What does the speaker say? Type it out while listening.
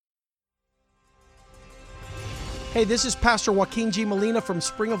Hey, this is Pastor Joaquin G. Molina from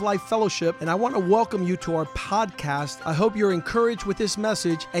Spring of Life Fellowship, and I want to welcome you to our podcast. I hope you're encouraged with this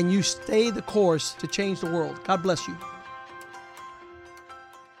message and you stay the course to change the world. God bless you.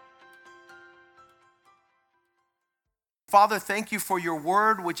 Father, thank you for your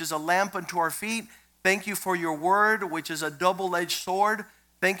word, which is a lamp unto our feet. Thank you for your word, which is a double-edged sword.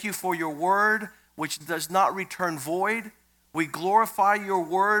 Thank you for your word, which does not return void. We glorify your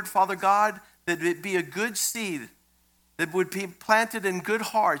word, Father God, that it be a good seed that would be planted in good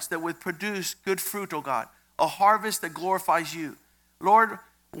hearts, that would produce good fruit, oh God, a harvest that glorifies you. Lord,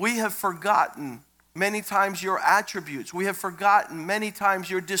 we have forgotten many times your attributes. We have forgotten many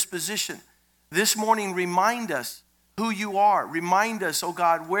times your disposition. This morning, remind us who you are. Remind us, oh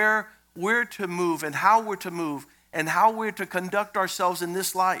God, where we're to move and how we're to move and how we're to conduct ourselves in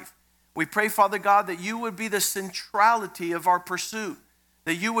this life. We pray, Father God, that you would be the centrality of our pursuit,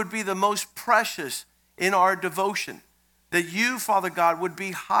 that you would be the most precious in our devotion, that you, Father God, would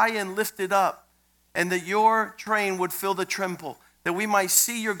be high and lifted up, and that your train would fill the temple, that we might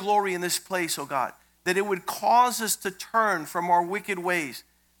see your glory in this place, oh God, that it would cause us to turn from our wicked ways,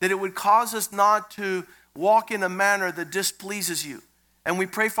 that it would cause us not to walk in a manner that displeases you. And we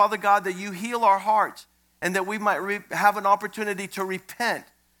pray, Father God, that you heal our hearts, and that we might have an opportunity to repent,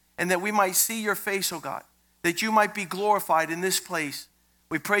 and that we might see your face, oh God, that you might be glorified in this place.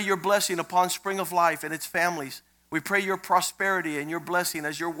 We pray your blessing upon Spring of Life and its families. We pray your prosperity and your blessing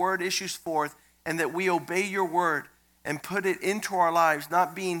as your word issues forth, and that we obey your word and put it into our lives,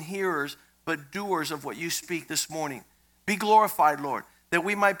 not being hearers, but doers of what you speak this morning. Be glorified, Lord, that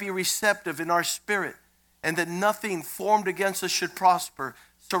we might be receptive in our spirit, and that nothing formed against us should prosper.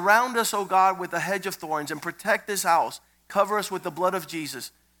 Surround us, O God, with a hedge of thorns, and protect this house. Cover us with the blood of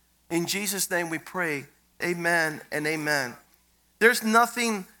Jesus. In Jesus' name we pray, amen and amen. There's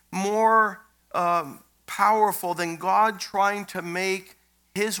nothing more powerful than God trying to make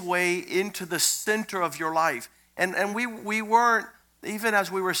his way into the center of your life. And we weren't, even as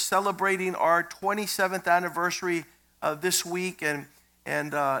we were celebrating our 27th anniversary this week, and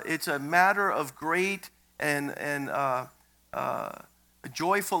it's a matter of great and a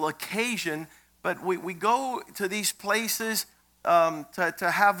joyful occasion, but we go to these places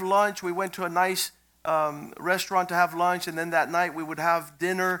to have lunch. We went to a nice restaurant to have lunch, and then that night we would have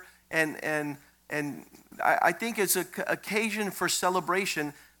dinner, and I think it's an occasion for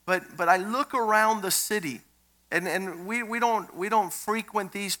celebration, but I look around the city, and we don't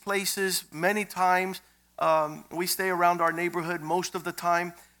frequent these places many times. We stay around our neighborhood most of the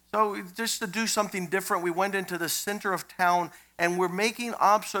time. So just to do something different, we went into the center of town, and we're making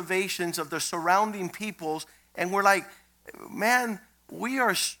observations of the surrounding peoples, and we're like, man, we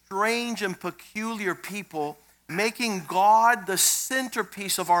are strange and peculiar people making God the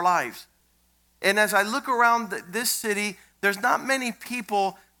centerpiece of our lives. And as I look around this city, there's not many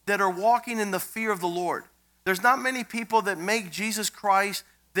people that are walking in the fear of the Lord. There's not many people that make Jesus Christ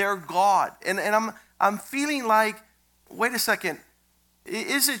their God. And I'm feeling like, wait a second,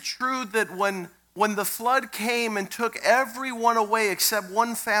 is it true that when the flood came and took everyone away except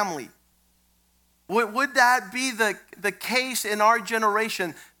one family, would that be the case in our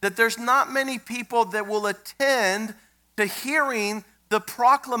generation, that there's not many people that will attend to hearing the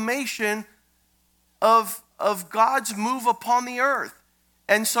proclamation of God's move upon the earth?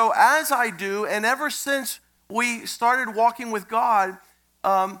 And so as I do, and ever since we started walking with God,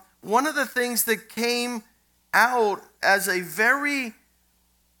 one of the things that came out as a very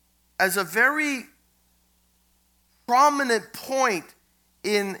prominent point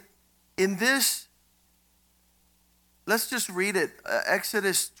in this, let's just read it,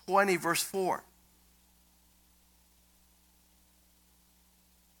 Exodus 20, verse 4.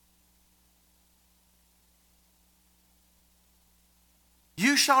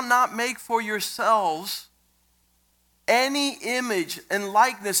 You shall not make for yourselves any image and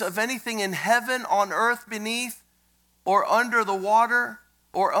likeness of anything in heaven, on earth beneath, or under the water,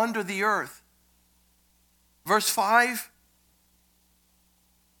 or under the earth. Verse 5.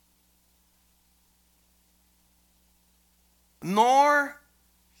 Nor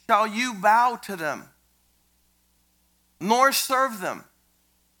shall you bow to them, nor serve them.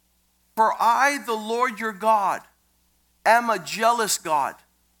 For I, the Lord your God, am a jealous God,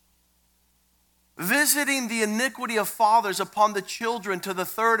 visiting the iniquity of fathers upon the children to the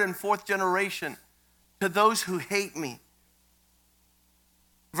third and fourth generation, to those who hate me.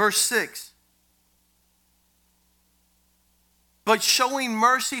 Verse 6. But showing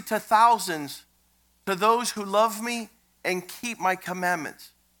mercy to thousands, to those who love me and keep my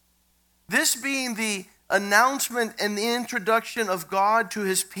commandments. This being the announcement and the introduction of God to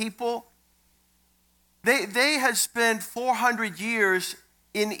his people, They had spent 400 years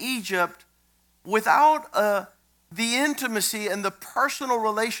in Egypt without the intimacy and the personal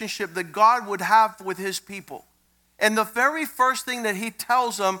relationship that God would have with his people. And the very first thing that he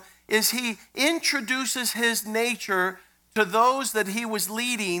tells them is he introduces his nature to those that he was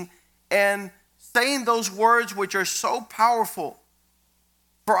leading and saying those words which are so powerful.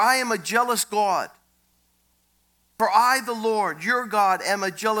 For I am a jealous God. For I, the Lord, your God, am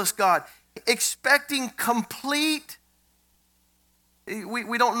a jealous God. Expecting complete,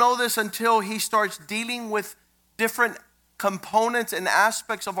 we don't know this until he starts dealing with different components and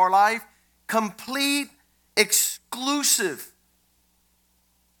aspects of our life. Complete, exclusive,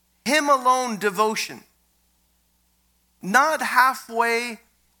 him alone devotion. Not halfway,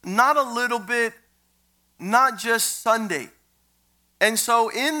 not a little bit, not just Sunday. And so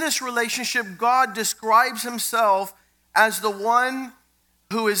in this relationship, God describes himself as the one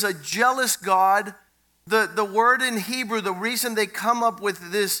who is a jealous God. The word in Hebrew, the reason they come up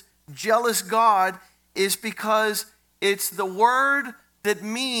with this jealous God is because it's the word that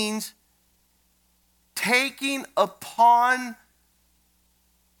means taking upon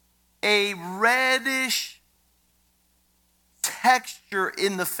a reddish texture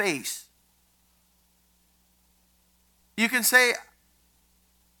in the face. You can say,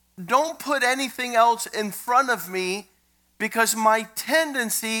 don't put anything else in front of me because my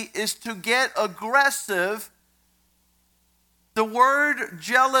tendency is to get aggressive. The word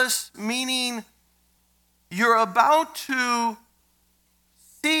jealous meaning you're about to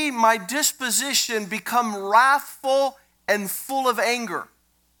see my disposition become wrathful and full of anger.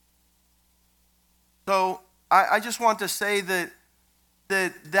 So I just want to say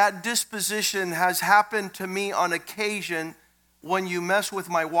that disposition has happened to me on occasion when you mess with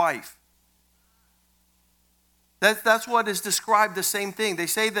my wife. That's what is described, the same thing. They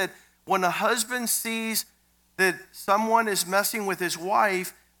say that when a husband sees that someone is messing with his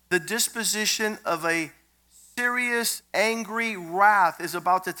wife, the disposition of a serious, angry wrath is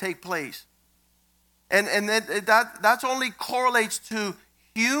about to take place. And that's only correlates to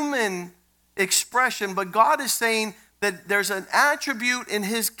human expression, but God is saying that there's an attribute in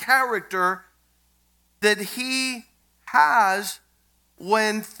his character that he has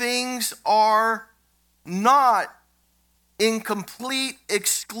when things are not in complete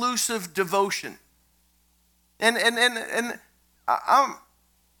exclusive devotion. And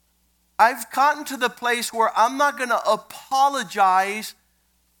I've gotten to the place where I'm not going to apologize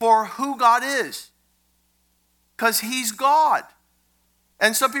for who God is, because he's God.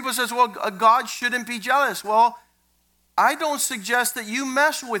 And some people says, well, God shouldn't be jealous. Well, I don't suggest that you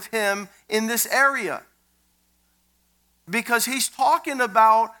mess with him in this area, because he's talking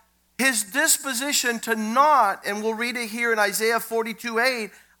about his disposition to not, and we'll read it here in Isaiah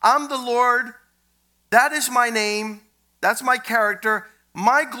 42:8, I'm the Lord, that is my name, that's my character.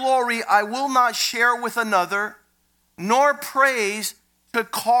 My glory I will not share with another, nor praise to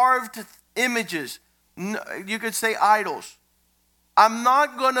carved images. You could say idols. I'm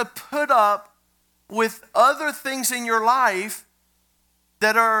not going to put up with other things in your life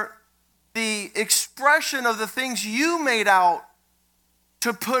that are the expression of the things you made out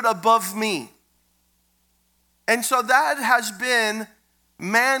to put above me. And so that has been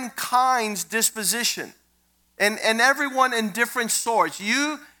mankind's disposition. And everyone in different sorts.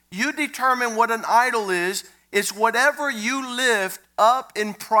 You determine what an idol is. It's whatever you lift up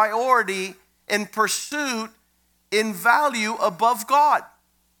in priority, in pursuit, in value above God.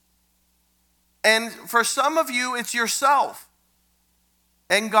 And for some of you, it's yourself.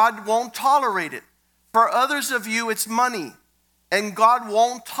 And God won't tolerate it. For others of you, it's money. And God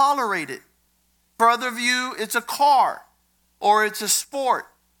won't tolerate it. For other of you, it's a car. Or it's a sport.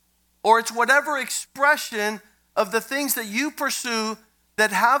 Or it's whatever expression of the things that you pursue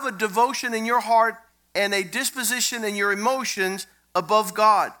that have a devotion in your heart and a disposition in your emotions above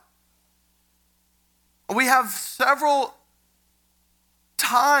God. We have several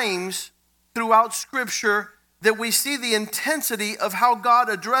times throughout Scripture that we see the intensity of how God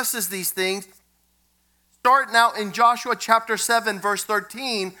addresses these things. Start now in Joshua chapter 7, verse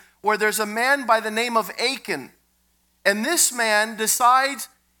 13, where there's a man by the name of Achan. And this man decides,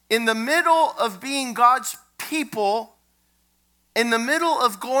 in the middle of being God's people, in the middle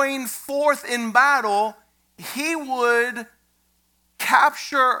of going forth in battle, he would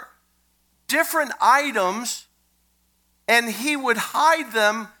capture different items and he would hide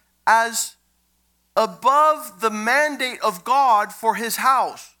them as above the mandate of God for his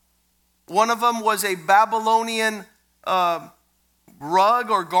house. One of them was a Babylonian rug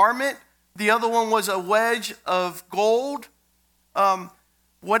or garment. The other one was a wedge of gold.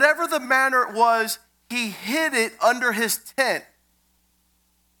 Whatever the manner was, he hid it under his tent.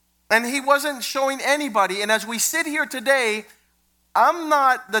 And he wasn't showing anybody. And as we sit here today, I'm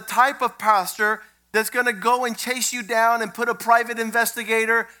not the type of pastor that's going to go and chase you down and put a private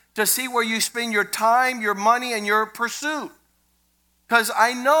investigator to see where you spend your time, your money, and your pursuit. Because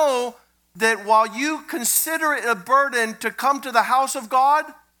I know that while you consider it a burden to come to the house of God,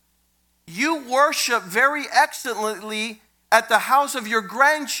 you worship very excellently at the house of your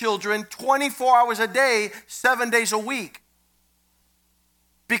grandchildren 24 hours a day, 7 days a week.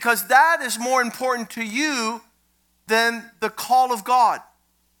 Because that is more important to you than the call of God.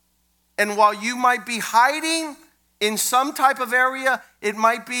 And while you might be hiding in some type of area, it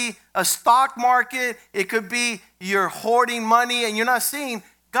might be a stock market, it could be you're hoarding money and you're not seeing,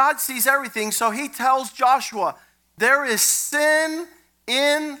 God sees everything. So he tells Joshua, there is sin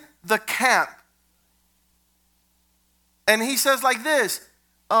in the camp. And he says like this,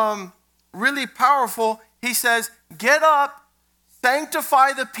 really powerful. He says, get up,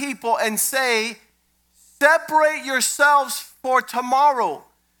 sanctify the people, and say, separate yourselves for tomorrow.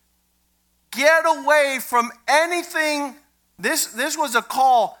 Get away from anything. This was a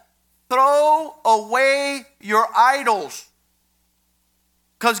call. Throw away your idols.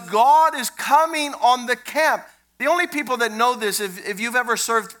 Because God is coming on the camp. The only people that know this, if you've ever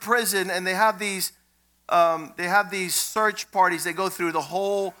served prison and they have these search parties, they go through the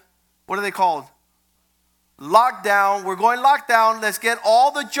whole, what are they called? Lockdown. We're going lockdown. Let's get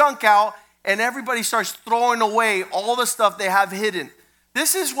all the junk out. And everybody starts throwing away all the stuff they have hidden.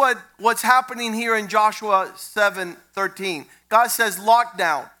 This is what's happening here in Joshua 7:13. God says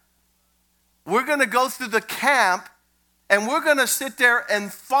lockdown. We're going to go through the camp and we're going to sit there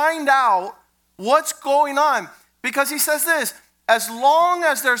and find out what's going on. Because he says this, as long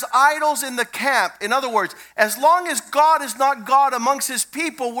as there's idols in the camp, in other words, as long as God is not God amongst his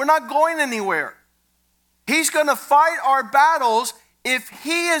people, we're not going anywhere. He's going to fight our battles if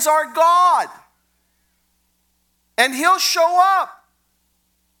he is our God. And he'll show up.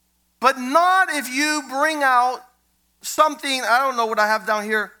 But not if you bring out something, I don't know what I have down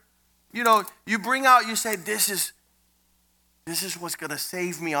here. You know, you bring out, you say, this is what's going to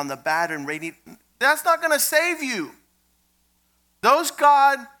save me on the bad and rainy. That's not going to save you. Those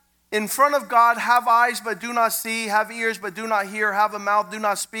God, in front of God, have eyes but do not see, have ears but do not hear, have a mouth, do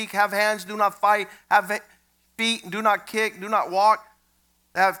not speak, have hands, do not fight, have feet, do not kick, do not walk,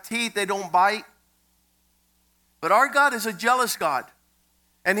 they have teeth, they don't bite. But our God is a jealous God.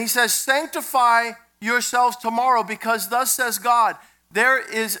 And he says, sanctify yourselves tomorrow, because thus says God, there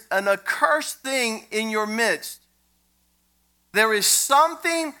is an accursed thing in your midst. There is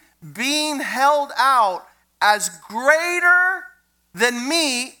something being held out as greater than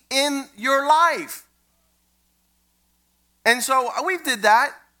me in your life. And so we did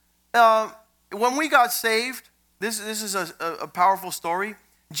that. When we got saved, this is a powerful story.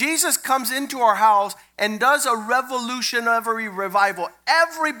 Jesus comes into our house and does a revolutionary revival.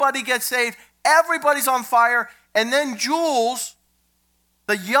 Everybody gets saved. Everybody's on fire. And then Jules,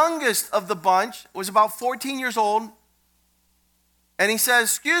 the youngest of the bunch, was about 14 years old. And he says,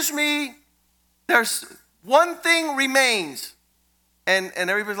 excuse me, there's one thing remains. And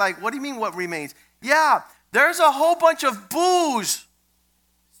everybody's like, what do you mean what remains? Yeah, there's a whole bunch of booze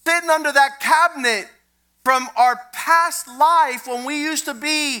sitting under that cabinet from our past life when we used to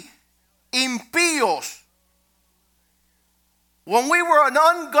be impíos. When we were an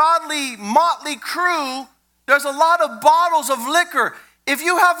ungodly, motley crew, there's a lot of bottles of liquor. If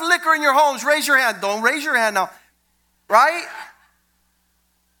you have liquor in your homes, raise your hand. Don't raise your hand now. Right?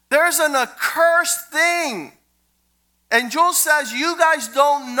 There's an accursed thing. And Jules says, you guys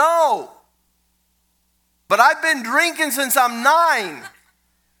don't know. But I've been drinking since I'm 9.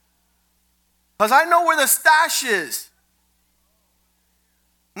 Because I know where the stash is.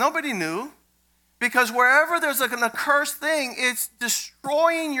 Nobody knew. Because wherever there's an accursed thing, it's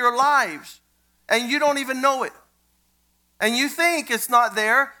destroying your lives. And you don't even know it. And you think it's not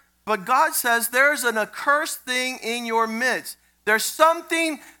there. But God says there's an accursed thing in your midst. There's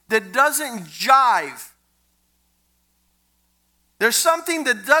something that doesn't jive. There's something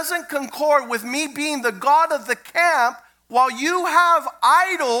that doesn't concord with me being the God of the camp while you have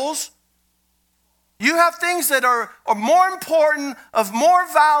idols. You have things that are more important, of more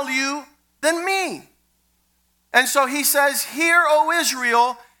value than me. And so he says, hear, O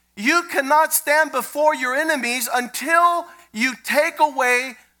Israel, you cannot stand before your enemies until you take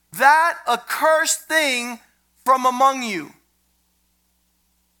away that accursed thing from among you.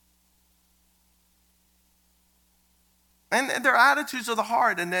 And they're attitudes of the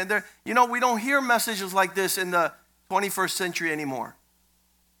heart. And they're, we don't hear messages like this in the 21st century anymore.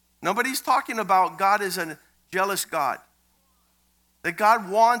 Nobody's talking about God is a jealous God. That God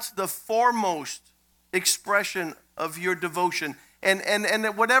wants the foremost expression of your devotion. And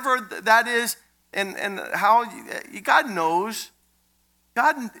whatever that is, and how God knows.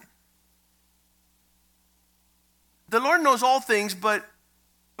 The Lord knows all things, but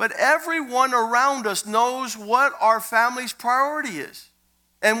everyone around us knows what our family's priority is,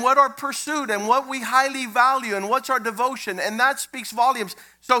 and what our pursuit, and what we highly value, and what's our devotion, and that speaks volumes.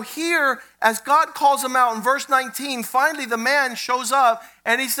 So here, as God calls him out in verse 19, finally the man shows up,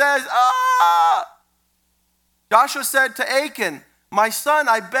 and he says, Joshua said to Achan, my son,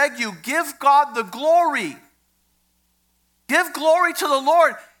 I beg you, give God the glory. Give glory to the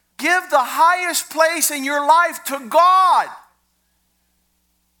Lord. Give the highest place in your life to God.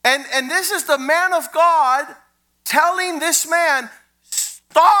 And this is the man of God telling this man,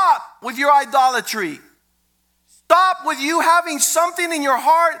 stop with your idolatry. Stop with you having something in your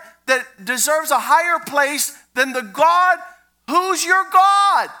heart that deserves a higher place than the God who's your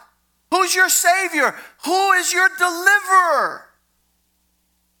God, who's your Savior, who is your deliverer.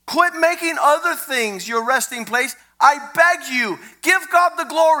 Quit making other things your resting place. I beg you, give God the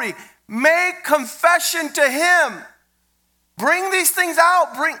glory. Make confession to him. Bring these things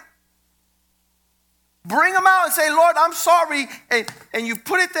out. Bring them out and say, Lord, I'm sorry. And you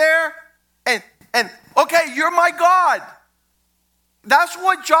put it there. And okay, you're my God. That's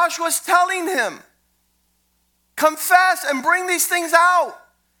what Joshua's telling him. Confess and bring these things out.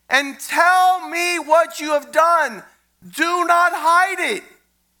 And tell me what you have done. Do not hide it.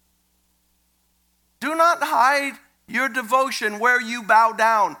 Do not hide your devotion where you bow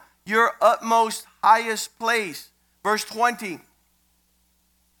down, your utmost highest place. Verse 20,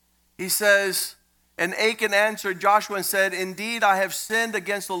 he says, and Achan answered Joshua and said, indeed, I have sinned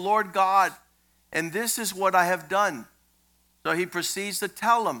against the Lord God, and this is what I have done. So he proceeds to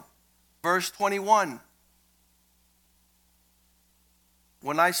tell him. Verse 21,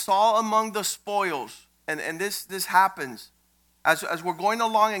 when I saw among the spoils, and this happens, as we're going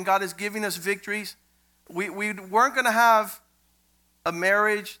along and God is giving us victories, we weren't going to have a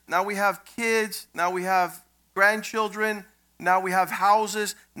marriage. Now we have kids. Now we have grandchildren. Now we have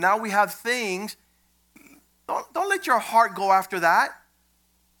houses. Now we have things. Don't let your heart go after that.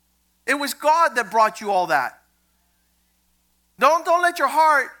 It was God that brought you all that. Don't let your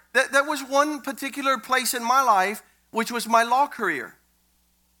heart, that was one particular place in my life, which was my law career.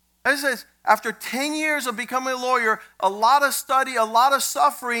 It says, after 10 years of becoming a lawyer, a lot of study, a lot of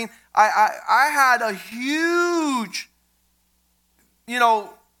suffering, I had a huge,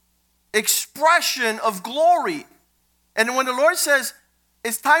 expression of glory. And when the Lord says,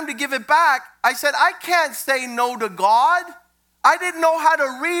 it's time to give it back, I said, I can't say no to God. I didn't know how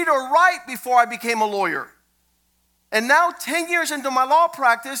to read or write before I became a lawyer. And now 10 years into my law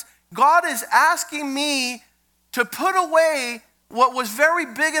practice, God is asking me to put away what was very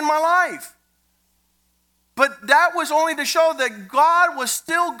big in my life. But that was only to show that God was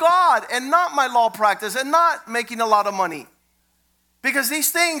still God and not my law practice and not making a lot of money. Because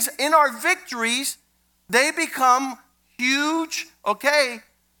these things in our victories, they become huge. Okay,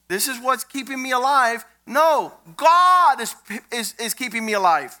 this is what's keeping me alive. No, God is keeping me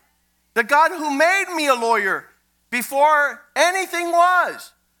alive. The God who made me a lawyer before anything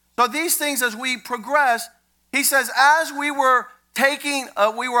was. So these things, as we progress, he says, as we were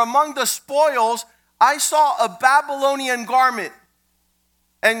among the spoils, I saw a Babylonian garment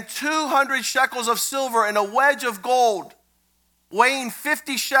and 200 shekels of silver and a wedge of gold weighing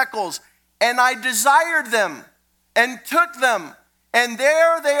 50 shekels. And I desired them and took them. And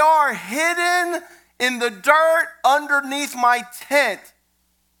there they are hidden in the dirt underneath my tent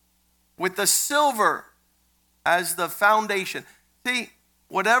with the silver as the foundation. See,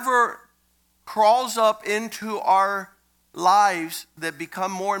 whatever crawls up into our lives that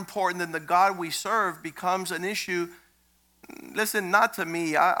become more important than the God we serve becomes an issue. Listen, not to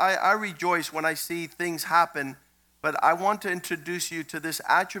me. I rejoice when I see things happen, but I want to introduce you to this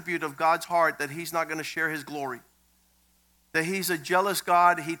attribute of God's heart, that he's not going to share his glory. That he's a jealous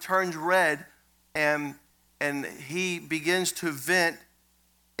God. He turns red and he begins to vent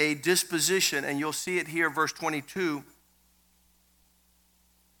a disposition, and you'll see it here, verse 22.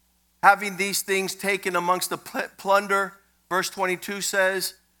 Having these things taken amongst the plunder, verse 22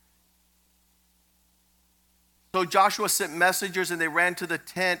 says, so Joshua sent messengers, and they ran to the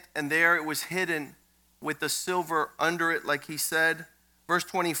tent, and there it was hidden with the silver under it, like he said. Verse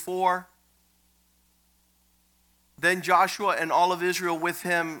 24, then Joshua and all of Israel with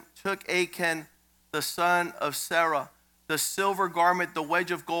him took Achan, the son of Sarah, the silver garment, the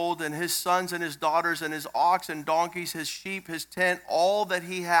wedge of gold, and his sons and his daughters, and his ox and donkeys, his sheep, his tent, all that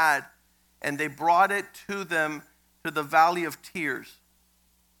he had. And they brought it to them to the valley of tears,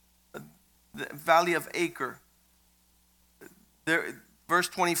 the valley of Acre. There, verse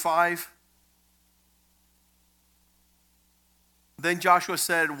 25. Then Joshua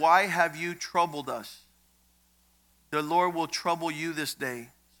said, why have you troubled us? The Lord will trouble you this day.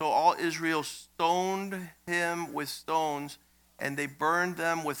 So all Israel stoned him with stones, and they burned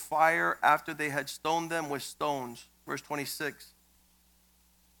them with fire after they had stoned them with stones. Verse 26.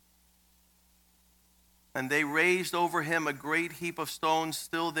 And they raised over him a great heap of stones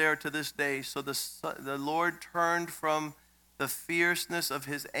still there to this day. So the Lord turned from the fierceness of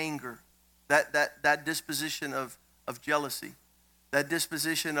his anger, that disposition of jealousy, that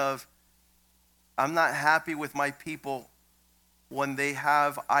disposition of, I'm not happy with my people when they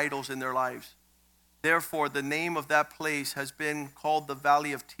have idols in their lives. Therefore, the name of that place has been called the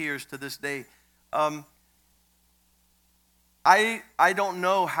Valley of Tears to this day. I don't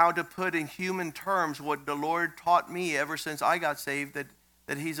know how to put in human terms what the Lord taught me ever since I got saved,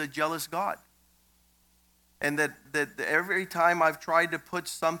 that he's a jealous God. And that every time I've tried to put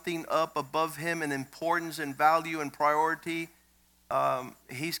something up above him in importance and value and priority,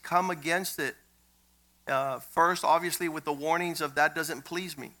 he's come against it. First, obviously, with the warnings of that doesn't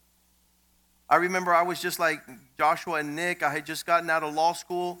please me. I remember I was just like Joshua and Nick. I had just gotten out of law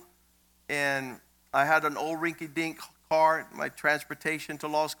school, and I had an old rinky-dink car, my transportation to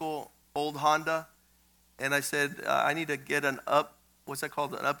law school, old Honda. And I said, I need to get an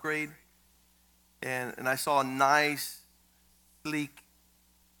upgrade. And I saw a nice, sleek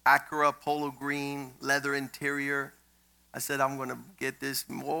Acura Polo green, leather interior. I said, I'm going to get this.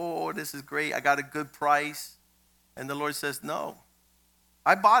 Whoa, this is great. I got a good price. And the Lord says, no.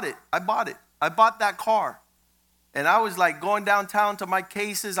 I bought it. I bought that car. And I was like going downtown to my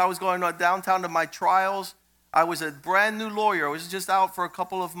cases. I was going downtown to my trials. I was a brand new lawyer. I was just out for a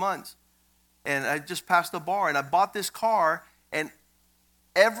couple of months. And I just passed the bar. And I bought this car. And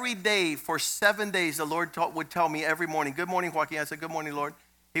every day for 7 days, the Lord would tell me every morning, good morning, Joaquin. I said, good morning, Lord.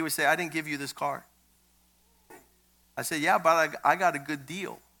 He would say, I didn't give you this car. I said, yeah, but I got a good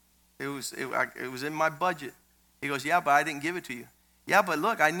deal. It was in my budget. He goes, yeah, but I didn't give it to you. Yeah, but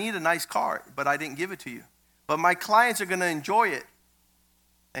look, I need a nice car, but I didn't give it to you. But my clients are going to enjoy it.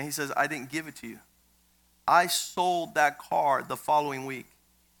 And he says, I didn't give it to you. I sold that car the following week.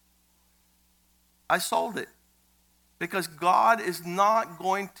 I sold it. Because God is not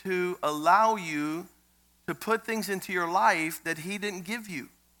going to allow you to put things into your life that he didn't give you.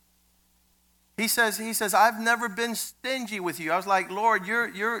 He says, I've never been stingy with you. I was like, Lord,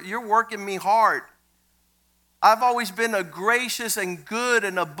 you're working me hard. I've always been a gracious and good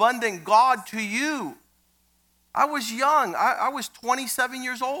and abundant God to you. I was young. I was 27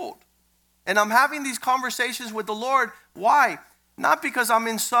 years old. And I'm having these conversations with the Lord. Why? Not because I'm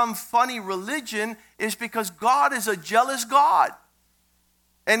in some funny religion. It's because God is a jealous God.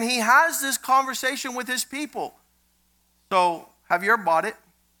 And he has this conversation with his people. So, have you ever bought it?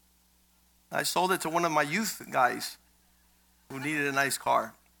 I sold it to one of my youth guys who needed a nice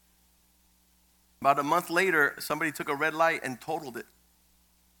car. About a month later, somebody took a red light and totaled it.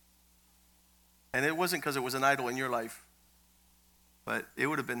 And it wasn't because it was an idol in your life, but it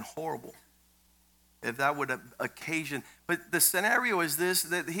would have been horrible if that would have occasioned. But the scenario is this,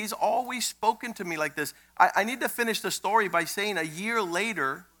 that he's always spoken to me like this. I need to finish the story by saying a year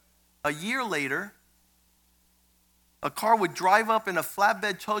later, a car would drive up in a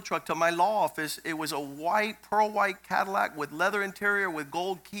flatbed tow truck to my law office. It was a pearl white Cadillac with leather interior with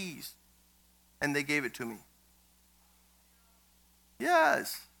gold keys. And they gave it to me.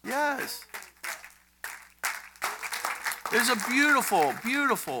 Yes. It's a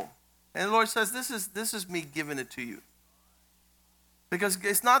beautiful. And the Lord says, this is me giving it to you. Because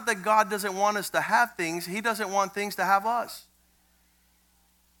it's not that God doesn't want us to have things. He doesn't want things to have us.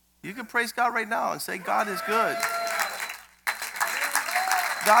 You can praise God right now and say, God is good.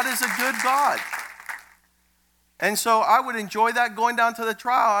 God is a good God. And so I would enjoy that going down to the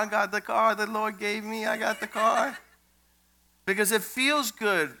trial. I got the car the Lord gave me. I got the car. Because it feels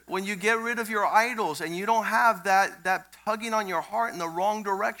good when you get rid of your idols and you don't have that tugging on your heart in the wrong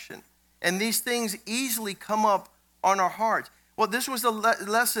direction. And these things easily come up on our hearts. Well, this was the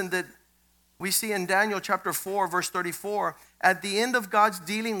lesson that we see in Daniel chapter 4, verse 34. At the end of God's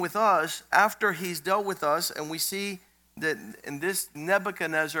dealing with us, after he's dealt with us, and we see that in this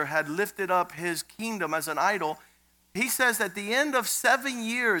Nebuchadnezzar had lifted up his kingdom as an idol, he says at the end of 7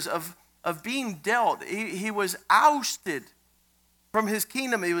 years of being dealt, he was ousted from his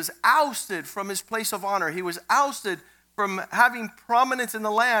kingdom. He was ousted from his place of honor. He was ousted from having prominence in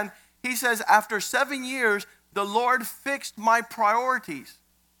the land, he says, after 7 years, the Lord fixed my priorities.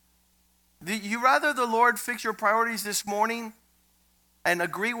 Do you rather the Lord fix your priorities this morning and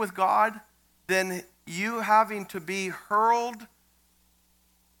agree with God than you having to be hurled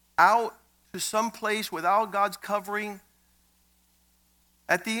out to some place without God's covering?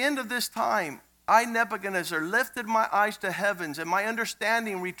 At the end of this time, I, Nebuchadnezzar, lifted my eyes to heavens, and my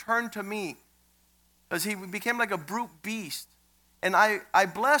understanding returned to me, as he became like a brute beast. And I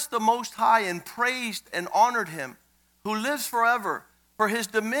blessed the Most High and praised and honored him, who lives forever, for his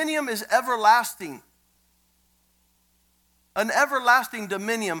dominion is everlasting. An everlasting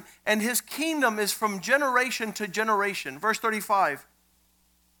dominion, and his kingdom is from generation to generation. Verse 35.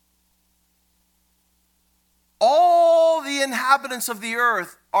 All the inhabitants of the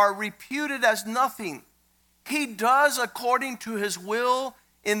earth are reputed as nothing. He does according to his will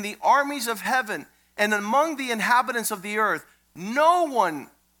in the armies of heaven and among the inhabitants of the earth. No one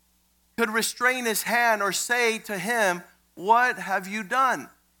could restrain his hand or say to him, what have you done?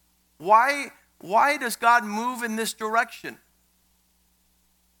 Why does God move in this direction?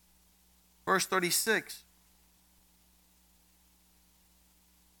 Verse 36.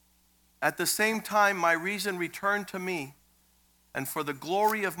 At the same time, my reason returned to me, and for the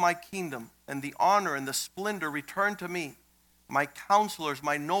glory of my kingdom and the honor and the splendor returned to me. My counselors,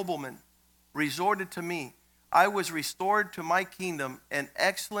 my noblemen, resorted to me. I was restored to my kingdom, and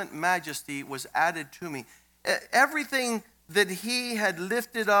excellent majesty was added to me. Everything that he had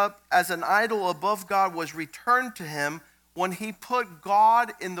lifted up as an idol above God was returned to him when he put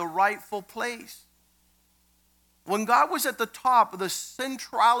God in the rightful place. When God was at the top of the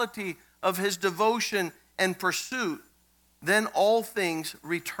centrality of his devotion and pursuit, then all things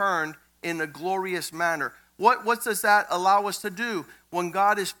returned in a glorious manner. What does that allow us to do? When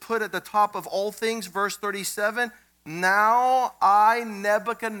God is put at the top of all things, verse 37, now I,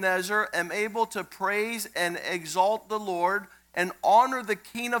 Nebuchadnezzar, am able to praise and exalt the Lord and honor the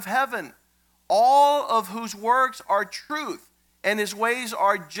King of heaven, all of whose works are truth and his ways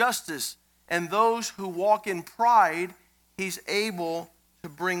are justice, and those who walk in pride he's able to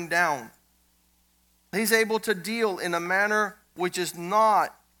bring down. He's able to deal in a manner which is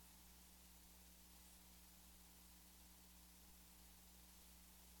not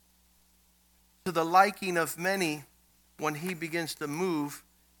to the liking of many when he begins to move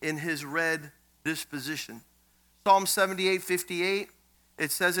in his red disposition. Psalm 78:58,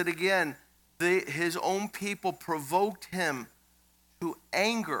 it says it again, his own people provoked him to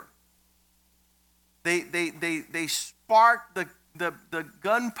anger. They sparked the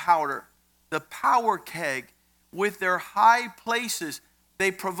gunpowder, the power keg with their high places.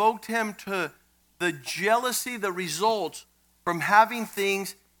 They provoked him to the jealousy, the results from having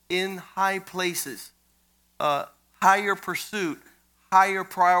things in high places, higher pursuit, higher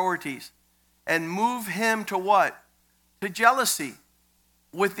priorities, and move him to what? To jealousy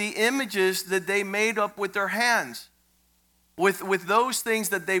with the images that they made up with their hands, with those things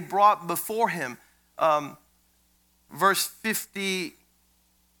that they brought before him. Verse 50,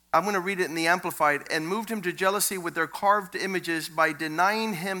 I'm going to read it in the Amplified. And moved him to jealousy with their carved images by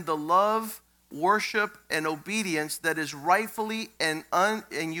denying him the love, worship, and obedience that is rightfully and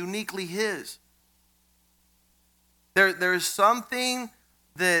uniquely his. There is something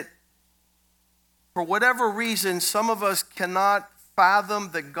that, for whatever reason, some of us cannot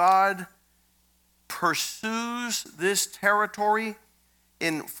fathom that God pursues this territory.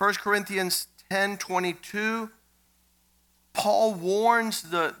 In 1 Corinthians 10:22, Paul warns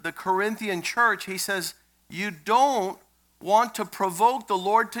the Corinthian church. He says, you don't want to provoke the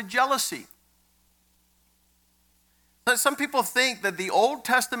Lord to jealousy. Some people think that the Old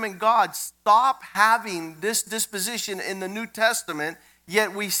Testament God stopped having this disposition in the New Testament,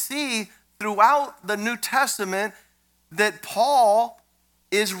 yet we see throughout the New Testament that Paul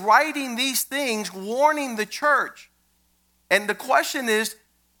is writing these things, warning the church. And the question is,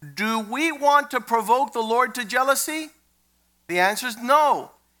 do we want to provoke the Lord to jealousy? The answer is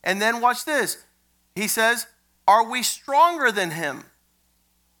no. And then watch this. He says, are we stronger than him?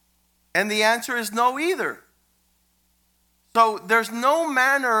 And the answer is no either. So there's no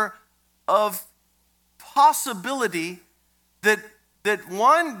manner of possibility that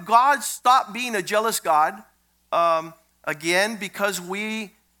one, God stopped being a jealous God, again, because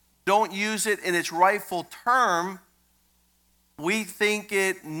we don't use it in its rightful term. We think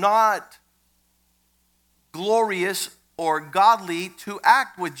it not glorious or godly to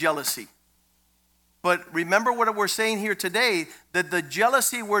act with jealousy. But remember what we're saying here today, that the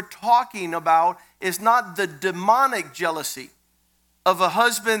jealousy we're talking about is not the demonic jealousy of a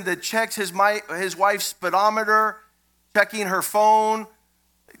husband that checks his wife's speedometer, checking her phone,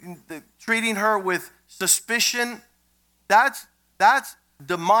 treating her with suspicion. That's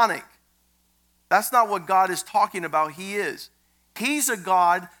demonic. That's not what God is talking about. He is. He's a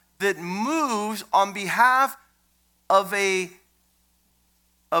God that moves on behalf of a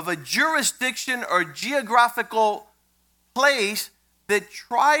jurisdiction or geographical place that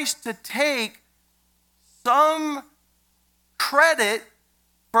tries to take some credit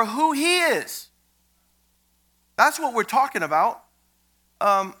for who he is. That's what we're talking about.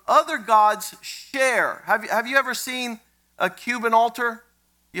 Other gods share. Have you ever seen a Cuban altar?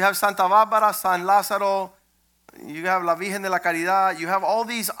 You have Santa Barbara, San Lázaro, you have La Virgen de la Caridad, you have all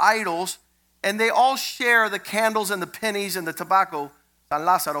these idols, and they all share the candles and the pennies and the tobacco, San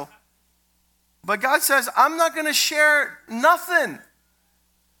Lázaro. But God says, I'm not going to share nothing.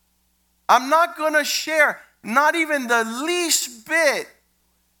 I'm not going to share, not even the least bit.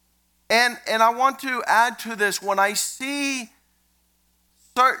 And I want to add to this, when I see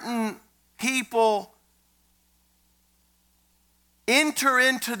certain people enter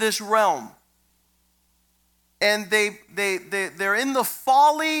into this realm, and they're in the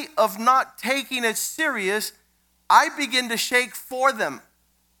folly of not taking it serious, I begin to shake for them.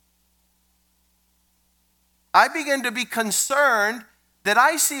 I begin to be concerned that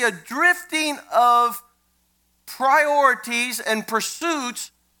I see a drifting of priorities and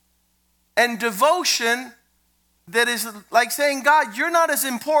pursuits and devotion that is like saying, God, you're not as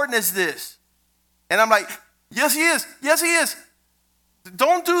important as this. And I'm like, yes, he is. Yes, he is.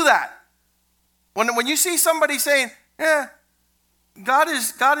 Don't do that. When you see somebody saying, yeah, God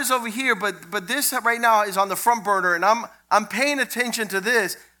is over here, but this right now is on the front burner, and I'm paying attention to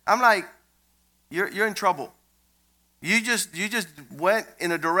this, I'm like, you're in trouble. You just went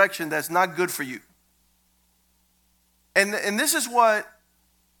in a direction that's not good for you. And this is what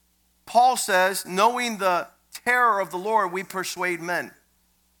Paul says, knowing the terror of the Lord, we persuade men.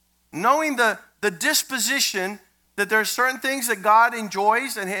 Knowing the disposition that there are certain things that God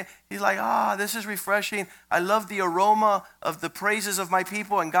enjoys, and he's like, this is refreshing. I love the aroma of the praises of my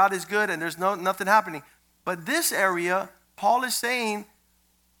people, and God is good, and there's nothing happening. But this area, Paul is saying,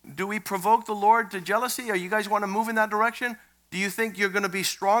 do we provoke the Lord to jealousy? Or you guys want to move in that direction? Do you think you're going to be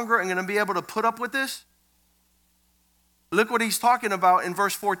stronger and going to be able to put up with this? Look what he's talking about in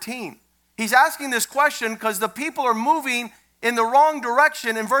verse 14. He's asking this question because the people are moving in the wrong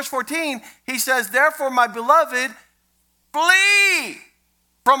direction. In verse 14, he says, therefore, my beloved, flee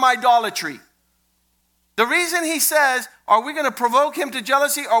from idolatry. The reason he says, are we going to provoke him to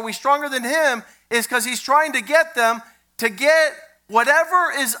jealousy? Are we stronger than him? Is because he's trying to get them to get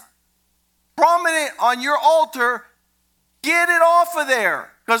whatever is prominent on your altar, get it off of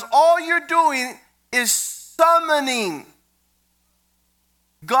there. Because all you're doing is summoning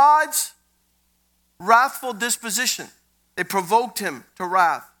God's wrathful disposition. It provoked him to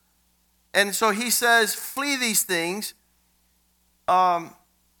wrath. And so he says, flee these things.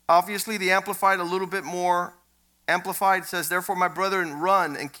 Obviously, the Amplified, a little bit more amplified, says, therefore, my brethren,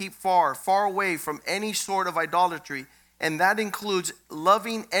 run and keep far away from any sort of idolatry. And that includes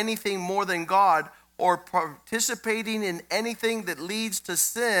loving anything more than God or participating in anything that leads to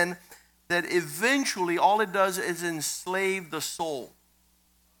sin, that eventually all it does is enslave the soul.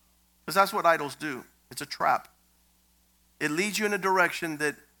 Because that's what idols do. It's a trap. It leads you in a direction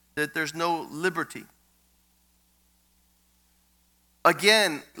that there's no liberty.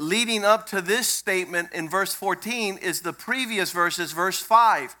 Again, leading up to this statement in verse 14 is the previous verses, verse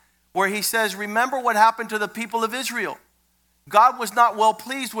 5, where he says, remember what happened to the people of Israel. God was not well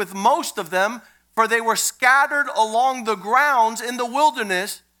pleased with most of them, for they were scattered along the grounds in the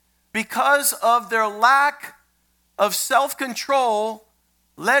wilderness because of their lack of self-control,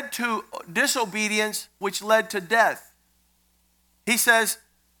 led to disobedience, which led to death. He says,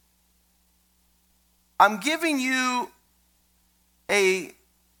 I'm giving you a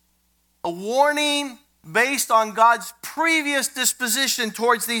warning based on God's previous disposition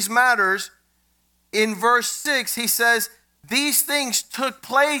towards these matters. In verse 6, he says, these things took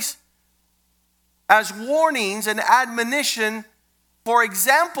place as warnings and admonition for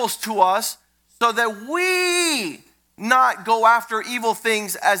examples to us, so that we not go after evil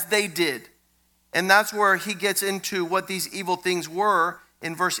things as they did. And that's where he gets into what these evil things were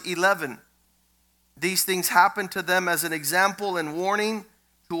in verse 11. These things happened to them as an example and warning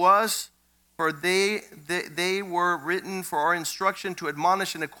to us, for they were written for our instruction, to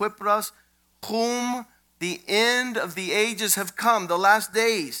admonish and equip us, whom the end of the ages have come, the last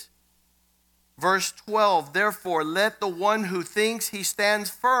days. Verse 12, therefore, let the one who thinks he stands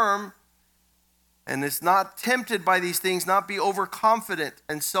firm and is not tempted by these things not be overconfident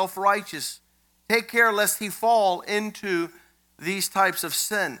and self-righteous, take care lest he fall into these types of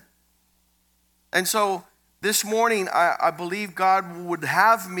sin. And so this morning, I believe God would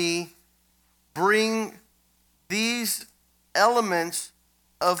have me bring these elements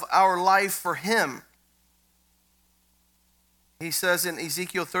of our life for him. He says in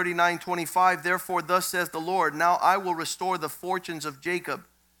Ezekiel 39:25, therefore thus says the Lord, now I will restore the fortunes of Jacob,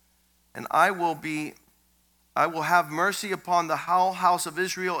 and I will have mercy upon the whole house of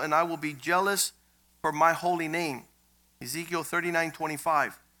Israel, and I will be jealous for my holy name. Ezekiel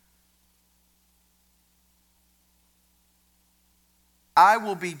 39:25. I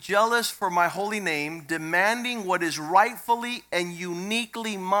will be jealous for my holy name, demanding what is rightfully and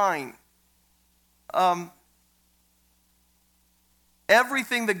uniquely mine.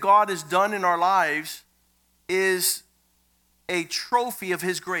 Everything that God has done in our lives is a trophy of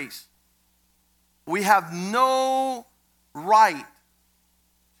his grace. We have no right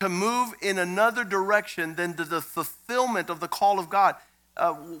to move in another direction than to the fulfillment of the call of God.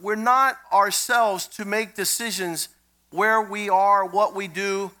 We're not ourselves to make decisions where we are, what we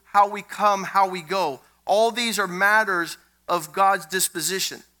do, how we come, how we go. All these are matters of God's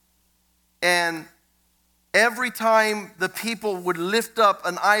disposition. And every time the people would lift up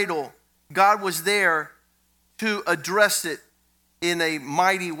an idol, God was there to address it in a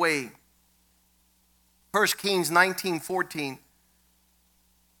mighty way. 1 Kings 19:14.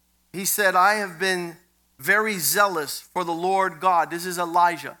 He said, I have been very zealous for the Lord God. This is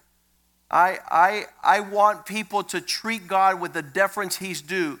Elijah. I want people to treat God with the deference he's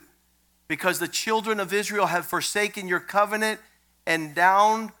due, because the children of Israel have forsaken your covenant and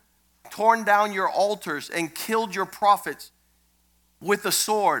torn down your altars and killed your prophets with the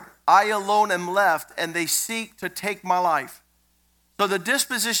sword. I alone am left, and they seek to take my life. So the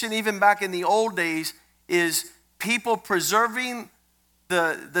disposition, even back in the old days, is people preserving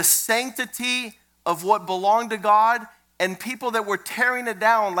the sanctity of what belonged to God, and people that were tearing it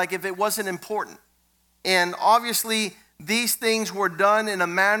down like if it wasn't important. And obviously, these things were done in a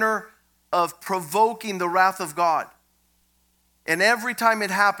manner of provoking the wrath of God. And every time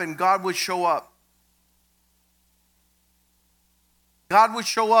it happened, God would show up. God would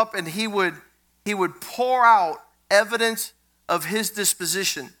show up, and he would pour out evidence of his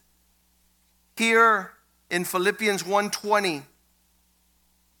disposition. Here in Philippians 1:20,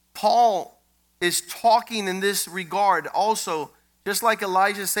 Paul is talking in this regard also, just like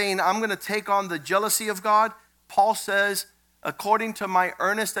Elijah saying, I'm going to take on the jealousy of God. Paul says, according to my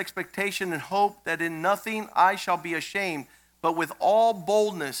earnest expectation and hope that in nothing I shall be ashamed, but with all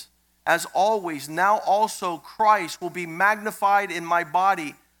boldness, as always, now also Christ will be magnified in my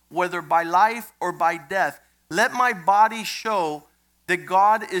body, whether by life or by death. Let my body show that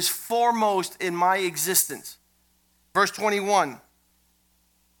God is foremost in my existence. Verse 21.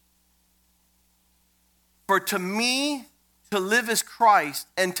 For to me, to live is Christ,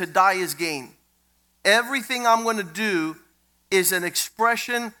 and to die is gain. Everything I'm going to do is an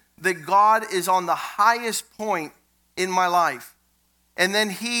expression that God is on the highest point in my life. And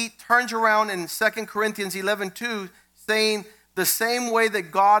then he turns around in 2 Corinthians 11:2, saying, the same way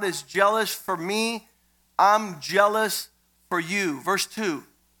that God is jealous for me, I'm jealous for you. Verse 2.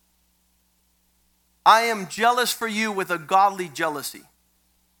 I am jealous for you with a godly jealousy.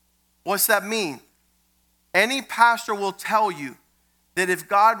 What's that mean? Any pastor will tell you that if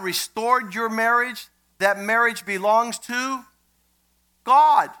God restored your marriage, that marriage belongs to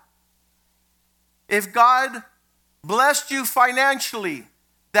God. If God blessed you financially,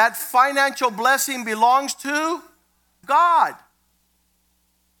 that financial blessing belongs to God.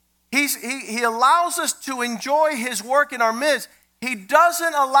 He allows us to enjoy his work in our midst. He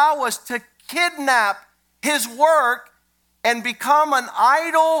doesn't allow us to kidnap his work and become an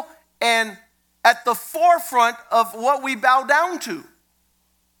idol and at the forefront of what we bow down to.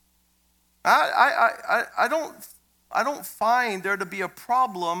 I don't find there to be a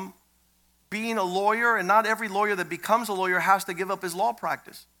problem being a lawyer, and not every lawyer that becomes a lawyer has to give up his law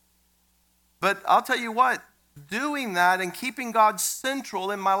practice. But I'll tell you what, doing that and keeping God central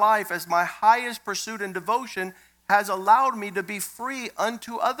in my life as my highest pursuit and devotion has allowed me to be free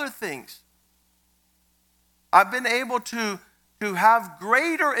unto other things. I've been able to have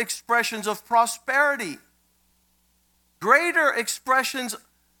greater expressions of prosperity, greater expressions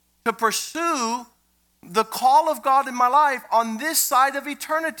to pursue the call of God in my life on this side of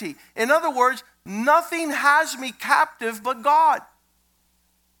eternity. In other words, nothing has me captive but God.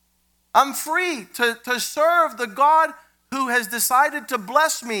 I'm free to serve the God who has decided to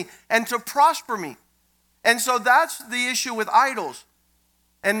bless me and to prosper me. And so that's the issue with idols.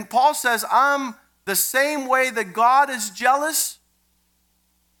 And Paul says, I'm the same way that God is jealous.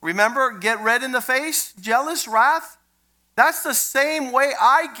 Remember, get red in the face, jealous, wrath? That's the same way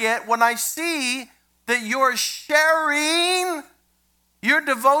I get when I see that you're sharing your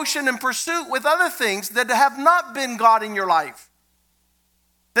devotion and pursuit with other things that have not been God in your life,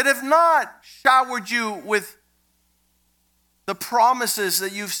 that have not showered you with the promises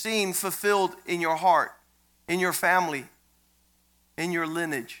that you've seen fulfilled in your heart, in your family, in your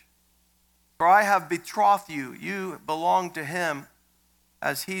lineage. For I have betrothed you. You belong to him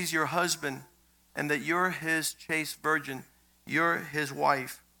as he's your husband, and that you're his chaste virgin. You're his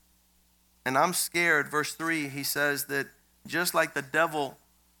wife. And I'm scared. Verse 3, he says that just like the devil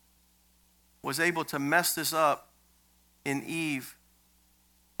was able to mess this up in Eve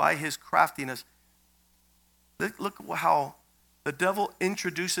by his craftiness. Look how the devil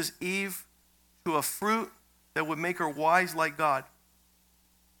introduces Eve to a fruit that would make her wise like God.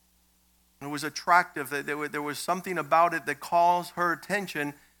 It was attractive. There was something about it that caused her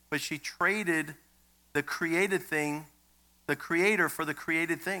attention, but she traded the created thing, the creator, for the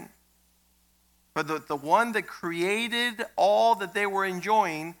created thing. For the one that created all that they were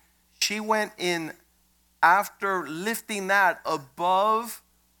enjoying, she went in after lifting that above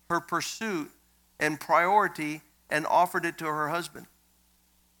her pursuit and priority and offered it to her husband.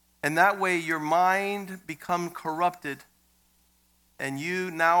 And that way your mind becomes corrupted and you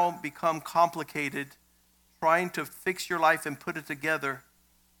now become complicated trying to fix your life and put it together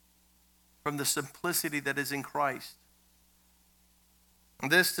from the simplicity that is in Christ.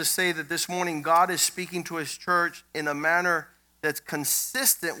 This to say that this morning God is speaking to his church in a manner that's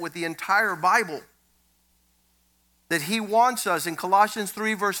consistent with the entire Bible. That he wants us in Colossians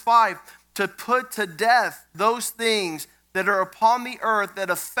 3 verse 5 to put to death those things that are upon the earth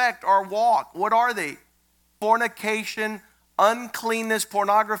that affect our walk. What are they? Fornication, uncleanness,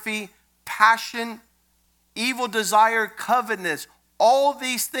 pornography, passion, evil desire, covetousness. All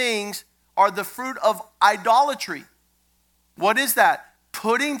these things are the fruit of idolatry. What is that?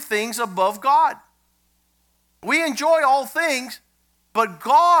 Putting things above God. We enjoy all things, but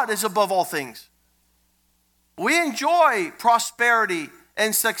God is above all things. We enjoy prosperity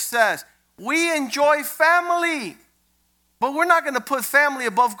and success. We enjoy family, but we're not going to put family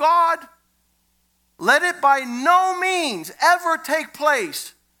above God. Let it by no means ever take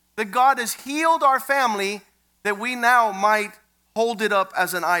place that God has healed our family, that we now might hold it up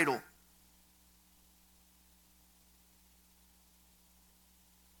as an idol.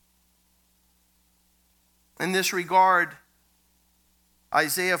 In this regard,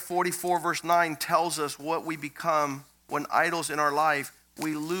 Isaiah 44 verse 9 tells us what we become when idols in our life.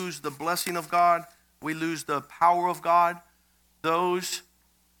 We lose the blessing of God. We lose the power of God. Those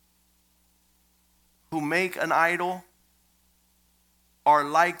who make an idol are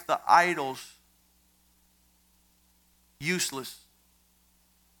like the idols, useless.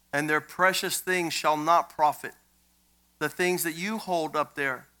 And their precious things shall not profit. The things that you hold up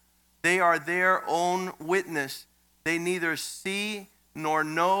there, they are their own witness. They neither see nor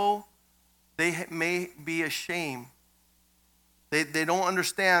know. They may be ashamed. They don't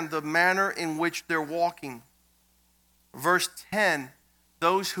understand the manner in which they're walking. Verse 10,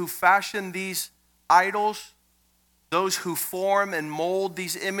 those who fashion these idols, those who form and mold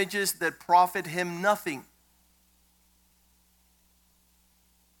these images that profit him nothing.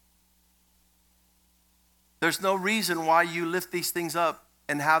 There's no reason why you lift these things up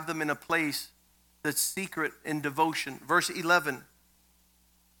and have them in a place that's secret in devotion. Verse 11.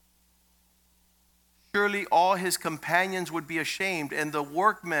 Surely all his companions would be ashamed, and the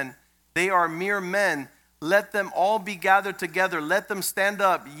workmen, they are mere men. Let them all be gathered together. Let them stand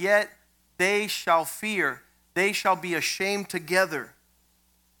up, yet they shall fear. They shall be ashamed together.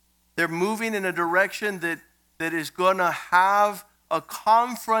 They're moving in a direction that is going to have a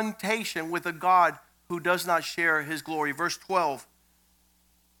confrontation with a God who does not share his glory. Verse 12.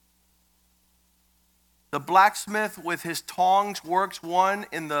 The blacksmith with his tongs works one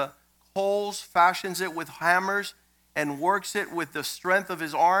in the coals, fashions it with hammers, and works it with the strength of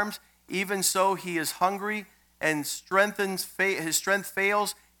his arms. Even so he is hungry and his strength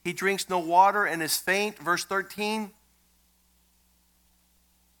fails. He drinks no water and is faint. Verse 13.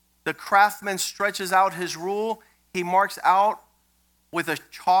 The craftsman stretches out his rule. He marks out with a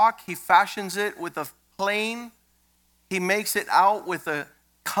chalk. He fashions it with a plane. He makes it out with a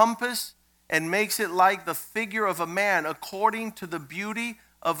compass and makes it like the figure of a man according to the beauty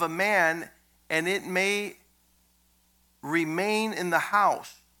of a man, and it may remain in the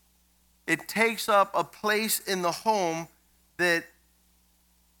house. It takes up a place in the home that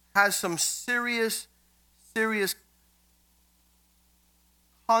has some serious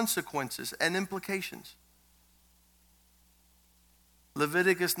consequences and implications.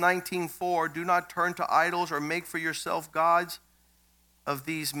 Leviticus 19:4, do not turn to idols or make for yourself gods of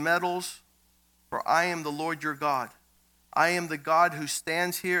these metals, for I am the Lord your God. I am the God who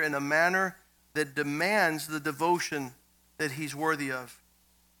stands here in a manner that demands the devotion that he's worthy of.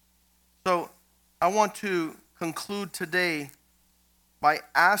 So I want to conclude today by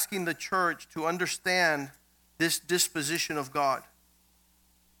asking the church to understand this disposition of God.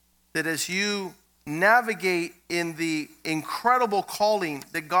 That as you navigate in the incredible calling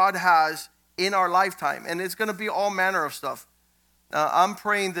that God has in our lifetime, and it's going to be all manner of stuff. I'm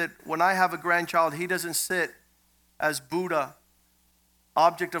praying that when I have a grandchild, he doesn't sit as Buddha,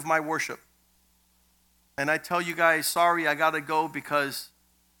 object of my worship. And I tell you guys, sorry, I got to go because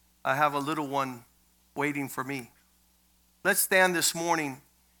I have a little one waiting for me. Let's stand this morning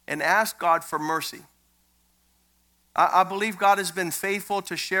and ask God for mercy. I believe God has been faithful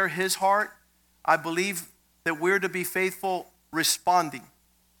to share his heart. I believe that we're to be faithful responding.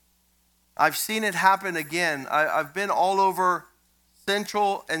 I've seen it happen again. I've been all over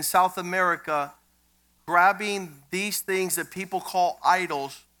Central and South America grabbing these things that people call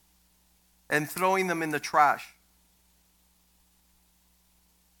idols and throwing them in the trash.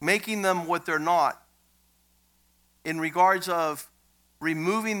 Making them what they're not in regards of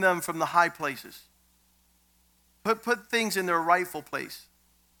removing them from the high places. Put things in their rightful place.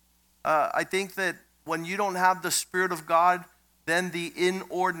 I think that when you don't have the Spirit of God, then the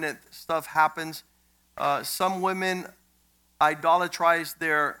inordinate stuff happens. Some women idolatrize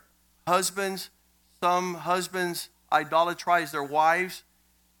their husbands. Some husbands idolatrize their wives.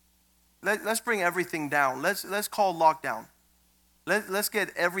 Let's bring everything down. Let's call lockdown. Let's get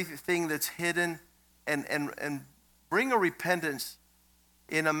everything that's hidden and bring a repentance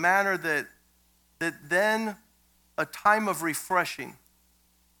in a manner that then a time of refreshing.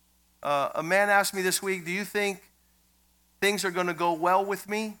 A man asked me this week, do you think things are going to go well with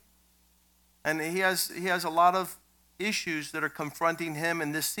me? And he has a lot of issues that are confronting him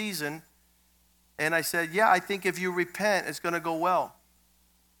in this season. And I said, yeah, I think if you repent, it's going to go well.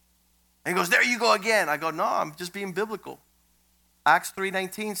 And he goes, there you go again. I go, no, I'm just being biblical. Acts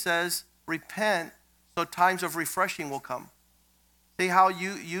 3:19 says, repent so times of refreshing will come. See how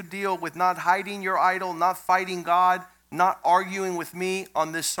you deal with not hiding your idol, not fighting God, not arguing with me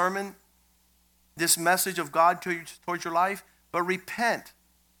on this sermon, this message of God towards your life, but repent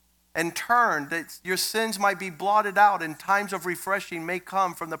and turn that your sins might be blotted out and times of refreshing may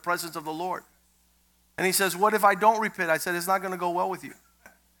come from the presence of the Lord. And he says, what if I don't repent? I said, it's not going to go well with you.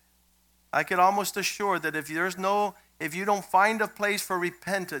 I can almost assure that if you don't find a place for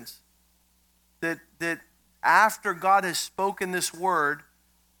repentance, that after God has spoken this word,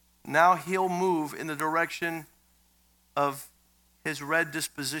 now he'll move in the direction of his red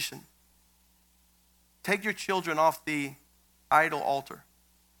disposition. Take your children off the idol altar.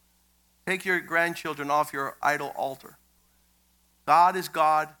 Take your grandchildren off your idol altar. God is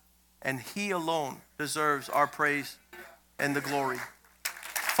God, and he alone deserves our praise and the glory.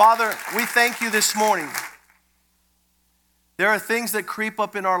 Father, we thank you this morning. There are things that creep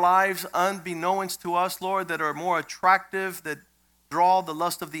up in our lives unbeknownst to us, Lord, that are more attractive, that draw the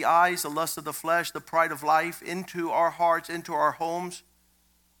lust of the eyes, the lust of the flesh, the pride of life into our hearts, into our homes.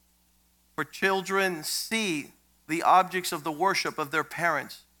 For children see the objects of the worship of their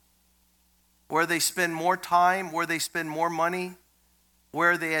parents, where they spend more time, where they spend more money,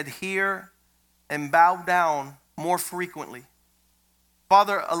 where they adhere and bow down more frequently.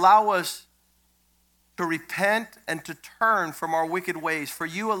 Father, allow us to repent and to turn from our wicked ways, for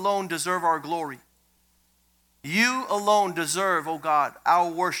you alone deserve our glory. You alone deserve, oh God, our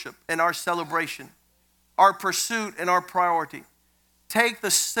worship and our celebration, our pursuit and our priority. Take the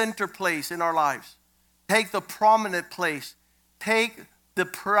center place in our lives. Take the prominent place. Take the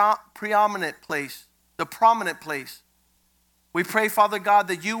preeminent place, the prominent place. We pray, Father God,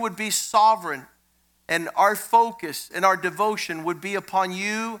 that you would be sovereign and our focus and our devotion would be upon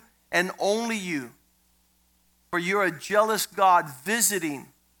you and only you. For you're a jealous God visiting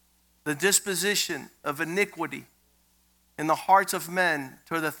the disposition of iniquity in the hearts of men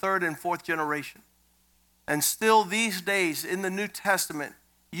to the third and fourth generation. And still these days in the New Testament,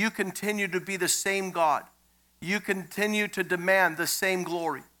 you continue to be the same God. You continue to demand the same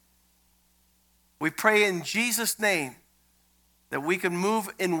glory. We pray in Jesus' name that we can move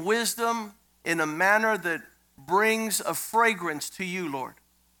in wisdom in a manner that brings a fragrance to you, Lord.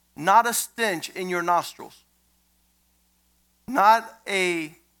 Not a stench in your nostrils. Not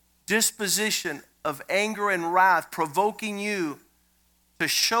a disposition of anger and wrath provoking you to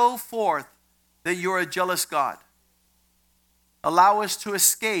show forth that you're a jealous God. Allow us to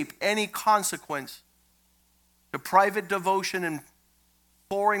escape any consequence to private devotion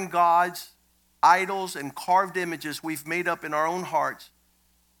foreign gods, idols, and carved images we've made up in our own hearts.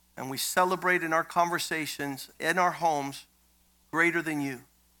 And we celebrate in our conversations, in our homes, greater than you.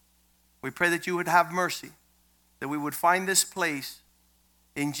 We pray that you would have mercy, that we would find this place.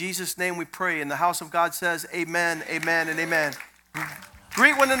 In Jesus' name we pray. And the house of God says, amen, amen, and amen.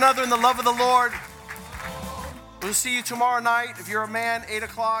 Greet one another in the love of the Lord. We'll see you tomorrow night. If you're a man, 8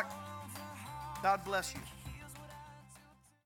 o'clock. God bless you.